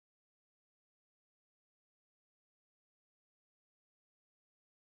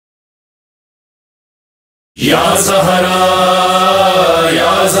یا زہرا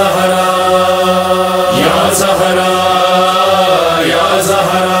یا زہرا یا زہرا یا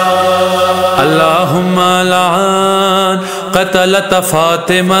زہرا اللہم لعن قتلت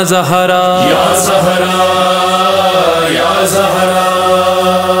فاطمہ زہرا یا زہرا یا زہرا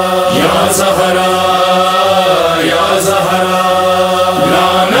یا زہرا یا زہرا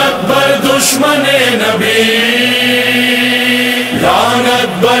لعنت بر دشمن نبی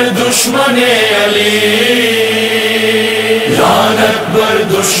لعنت بر دشمن علی لعنت بر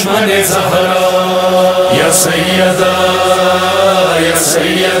دشمن زہرا یا سیدہ یا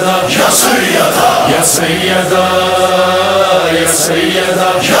سیدہ یا سیدہ یا سیدہ یا سیدہ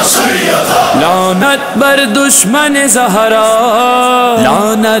یا سیدہ لعنت بر دشمن زہرا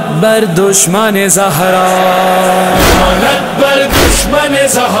لعنت بر دشمن زہرا لعنت بر دشمن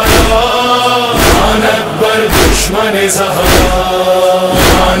زہرا لعنت بر دشمن زہرا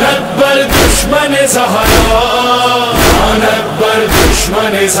لعنت بر دشمن زہرا لعنت بر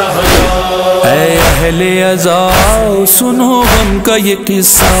دشمن زہرا اے اہل عزا سنو غم کا یہ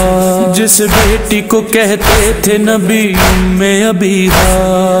قصہ جس بیٹی کو کہتے تھے نبی ام ابیہا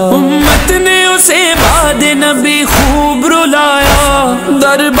امت نے اسے بعد نبی خوب رلایا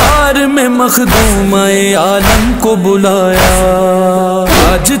دربار میں مخدوم عالم کو بلایا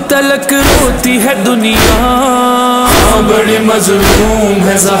آج تلک روتی ہے دنیا بڑی مظلوم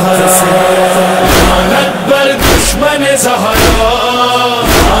ہے زہرا لعنت بر دشمن زہرا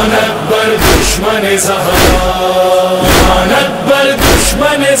لعنت بر دشمن زہرا لعنت بر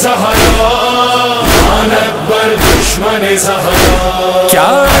دشمن زہرا لعنت بر دشمن زہرا کیا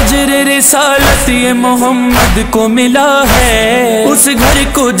اجر رسالت یہ محمد کو ملا ہے اس گھر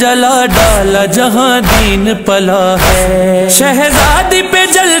کو جلا ڈالا جہاں دین پلا ہے شہزادی پہ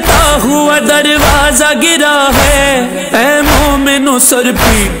جلتا ہوا دروازہ گرا ہے اے مومنو سر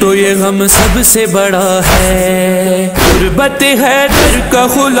پیٹو یہ غم سب سے بڑا ہے غربت حیدر کا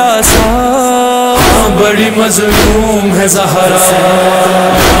خلاصہ بڑی مظلوم ہے زہرا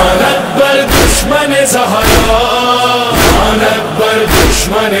لعنت بر دشمن زہرا لعنت بر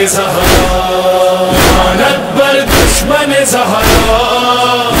دشمن زہرا لعنت بر دشمن زہرا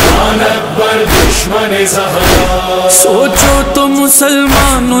لعنت بر دشمن زہرا سوچو تو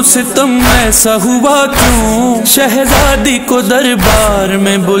مسلمانوں ستم ایسا ہوا کیوں شہزادی کو دربار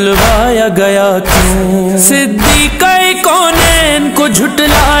میں بلوایا گیا کیوں صدیقہ کونین کو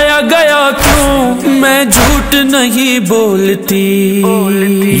جھٹلایا گیا کیوں میں جھوٹ نہیں بولتی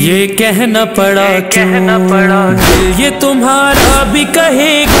یہ کہنا پڑا کیوں دل یہ تمہارا بھی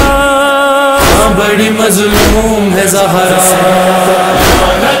کہے گا بڑی مظلوم ہے زہرا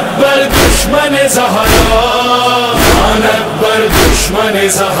لعنت بر دشمن زہرا لعنت بر دشمن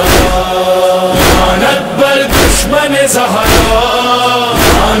زہرا لعنت بر دشمن زہرا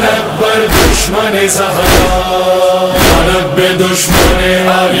لعنت بر دشمن زہرا لعنت بے دشمن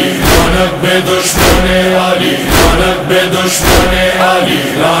علی لعنت بے دشمن علی لعنت بے دشمن علی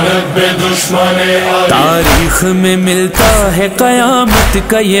لعنت بے دشمن علی تاریخ میں ملتا ہے قیامت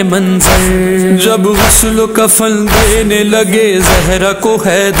کا یہ منظر جب غسل و کفن دینے لگے زہرا کو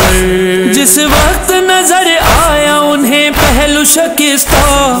حیدر جس وقت نظر آیا انہیں پہلو شکستہ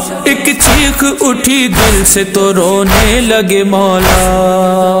ایک چیخ اٹھی دل سے تو رونے لگے مولا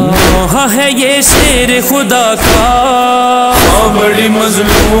نوحہ ہے یہ شیر خدا کا بڑی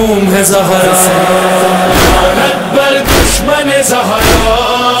مظلوم ہے زہرا لعنت بر دشمن زہرا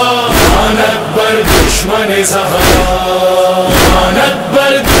لعنت بر دشمن زہرا لعنت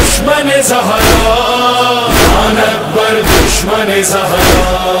بر دشمن زہرا لعنت بر دشمن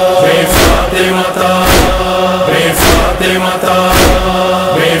زہرا بے فاطمہ بے فاطمہ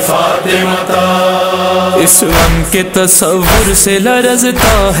بے فاطمہ اس غم کے تصور سے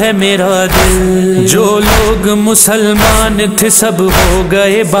لرزتا ہے میرا دل جو لوگ مسلمان تھے سب ہو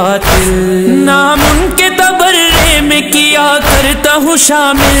گئے باطل نام ان کے تبرے میں کیا کرتا ہوں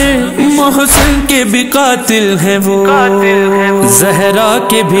شامل محسن کے بھی قاتل ہیں وہ زہرا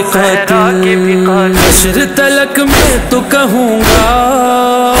کے بھی قاتل حشر تلک میں تو کہوں گا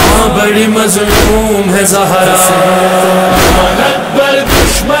بڑی مظلوم ہے زہرا لعنت بر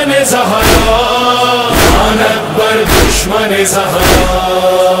دشمن زہرا لعنت بر دشمن زہرا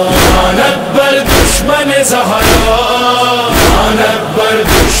لعنت بر دشمن زہرا لعنت بر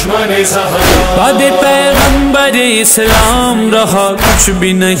دشمن زہرا بعد پیغمبر اسلام رہا کچھ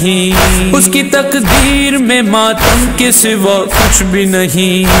بھی نہیں، اس کی تقدیر میں ماتم کے سوا کچھ بھی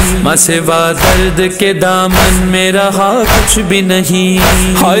نہیں، ماں سوا درد کے دامن میں رہا کچھ بھی نہیں،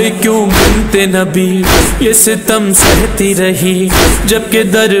 ہائے کیوں بنت نبی یہ ستم سہتی رہی، جبکہ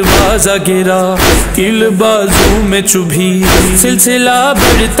دروازہ گرا کل بازو میں چبھی، سلسلہ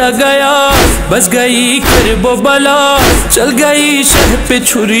بڑھتا گیا بس گئی کرب و بلا، چل گئی شہ پہ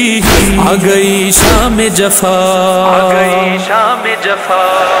چھری، آ گئی شام جفا، آ گئی شام جفا،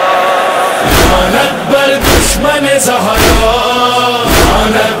 لعنت بر دشمن زہرا،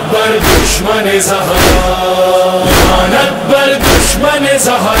 لعنت بر دشمن زہرا، لعنت بر دشمن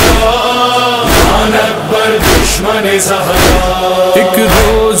زہرا، لعنت بر دشمن زہرا۔ ایک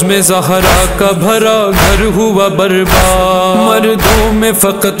روز میں زہرا کا بھرا گھر ہوا برباد، مردوں میں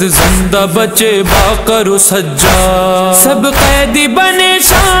فقط زندہ بچے باقر و سجاد، سب قیدی بنے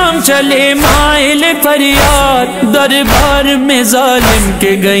شام چلے مائل فریاد، دربار میں ظالم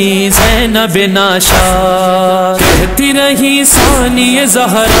کے گئی زینب ناشاد، کہتی رہی ثانی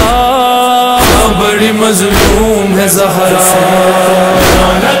زہرا بڑی مظلوم ہے زہرا،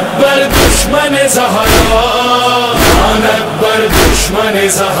 لعنت بر دشمن زہرا، لعنت بر دشمن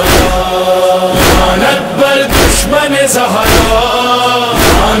زہرا، لعنت بر دشمن زہرا،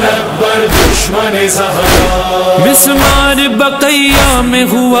 لعنت بر دشمن زہرا۔ مسمار بقیہ میں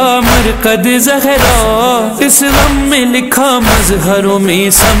ہوا مرقد زہرا، اس غم میں لکھا مظہر و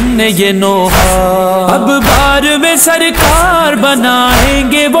میسم نے یہ نوحہ، اب بار میں سرکار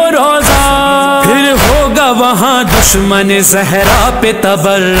بنائیں گے وہ روزہ، پھر ہوگا وہاں دشمن زہرا پہ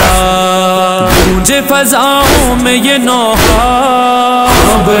تبرہ، گونجے فضاؤں میں یہ نوحہ،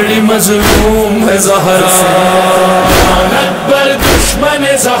 بڑی مظلوم ہے زہرا، لعنت بر دشمن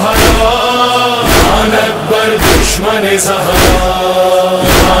زہرا، لعنت بر دشمن زہرا،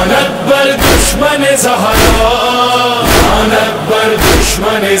 لعنت بر دشمن زہرا، لعنت بر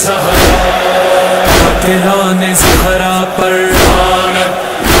دشمن زہرا۔ قاتلان زہرا پر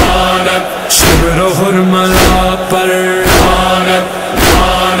لعنت، لعنت، شبر و حرملا پر لعنت،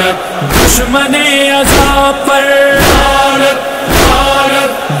 لعنت، دشمن عذاب پر لعنت،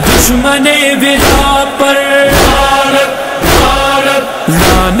 لعنت، دشمن ودا پر لعنت، لعنت،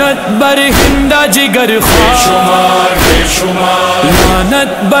 لعنت بر ہندا جگر بے خواہ، شمار بے شمار،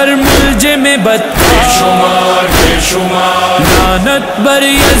 لعنت بر ملجم بے بدکار، شمار بے شمار، لعنت بر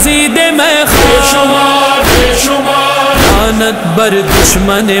یزید میں بے خواہ، شمار بے شمار، لعنت بر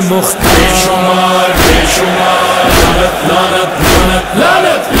دشمن بے مختار، شمار بے شمار، لعنت لعنت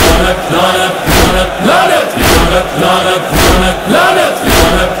لعنت لعنت لعنت لعنت لعنت لعنت لعنت لعنت لعنت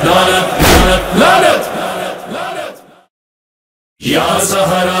لعنت لعنت لعنت لعنت لعنت، یا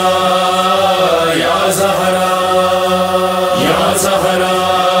زہرا یا زہرا یا زہرا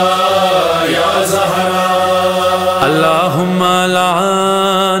یا زہرا، اللہم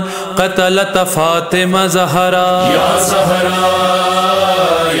لعن قتلت فاطمہ زہرا، یا زہرا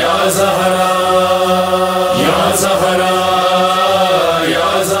یا زہرا یا زہرا۔